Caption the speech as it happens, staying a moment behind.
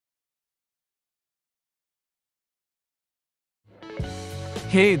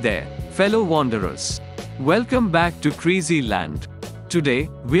Hey there, fellow wanderers. Welcome back to CreazyLand. Today,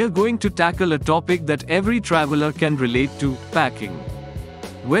 we're going to tackle a topic that every traveler can relate to: packing.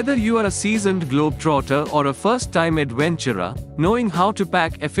 Whether you are a seasoned globetrotter or a first-time adventurer, knowing how to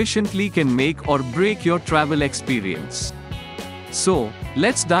pack efficiently can make or break your travel experience. So,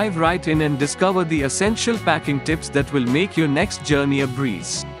 let's dive right in and discover the essential packing tips that will make your next journey a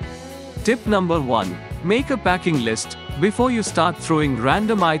breeze. Tip number 1. Make a packing list. Before you start throwing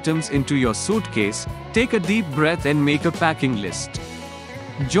random items into your suitcase, take a deep breath and make a packing list.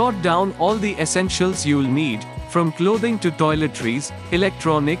 Jot down all the essentials you'll need, from clothing to toiletries,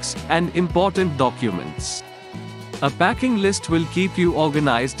 electronics, and important documents. A packing list will keep you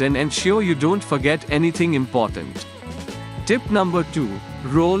organized and ensure you don't forget anything important. Tip number 2.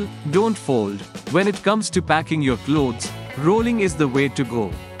 Roll, don't fold. When it comes to packing your clothes, rolling is the way to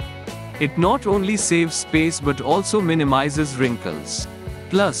go. It not only saves space but also minimizes wrinkles.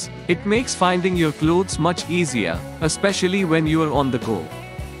 Plus, it makes finding your clothes much easier, especially when you are on the go.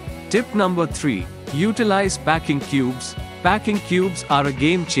 Tip number 3. Utilize packing cubes. Packing cubes are a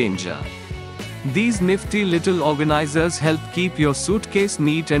game changer. These nifty little organizers help keep your suitcase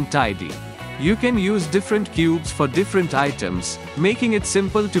neat and tidy. You can use different cubes for different items, making it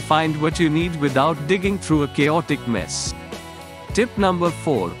simple to find what you need without digging through a chaotic mess. Tip number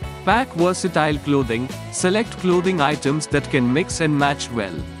 4. Pack versatile clothing. Select clothing items that can mix and match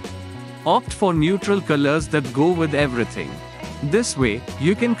well. Opt for neutral colors that go with everything. This way,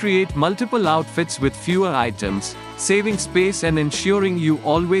 you can create multiple outfits with fewer items, saving space and ensuring you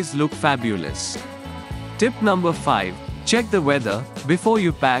always look fabulous. Tip number 5. Check the weather. Before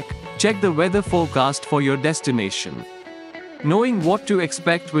you pack, check the weather forecast for your destination. Knowing what to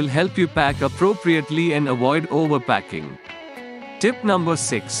expect will help you pack appropriately and avoid overpacking. Tip number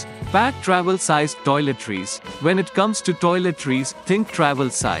 6. Pack travel-sized toiletries. When it comes to toiletries, think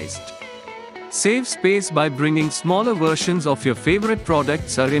travel-sized. Save space by bringing smaller versions of your favorite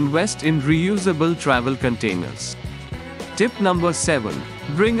products or invest in reusable travel containers. Tip number 7.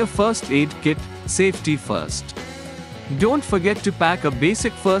 Bring a first aid kit. Safety first. Don't forget to pack a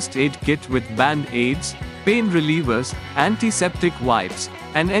basic first aid kit with band-aids, pain relievers, antiseptic wipes,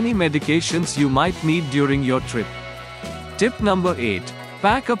 and any medications you might need during your trip. Tip number 8.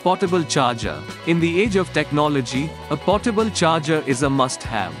 Pack a portable charger. In the age of technology, a portable charger is a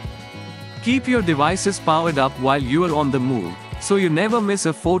must-have. Keep your devices powered up while you are on the move, so you never miss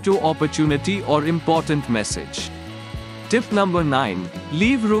a photo opportunity or important message. Tip number 9.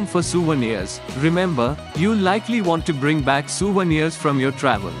 Leave room for souvenirs. Remember, you'll likely want to bring back souvenirs from your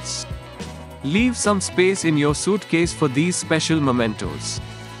travels. Leave some space in your suitcase for these special mementos.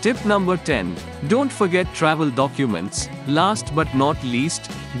 Tip number 10. Don't forget travel documents. Last but not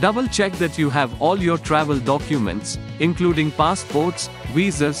least, double check that you have all your travel documents, including passports,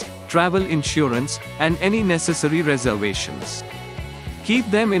 visas, travel insurance, and any necessary reservations.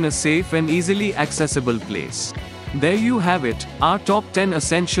 Keep them in a safe and easily accessible place. There you have it, our top 10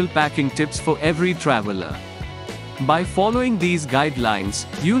 essential packing tips for every traveler. By following these guidelines,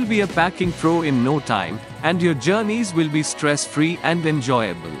 you'll be a packing pro in no time, and your journeys will be stress-free and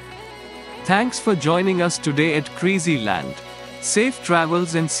enjoyable. Thanks for joining us today at CreazyLand. Safe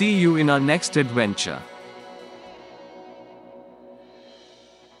travels and see you in our next adventure.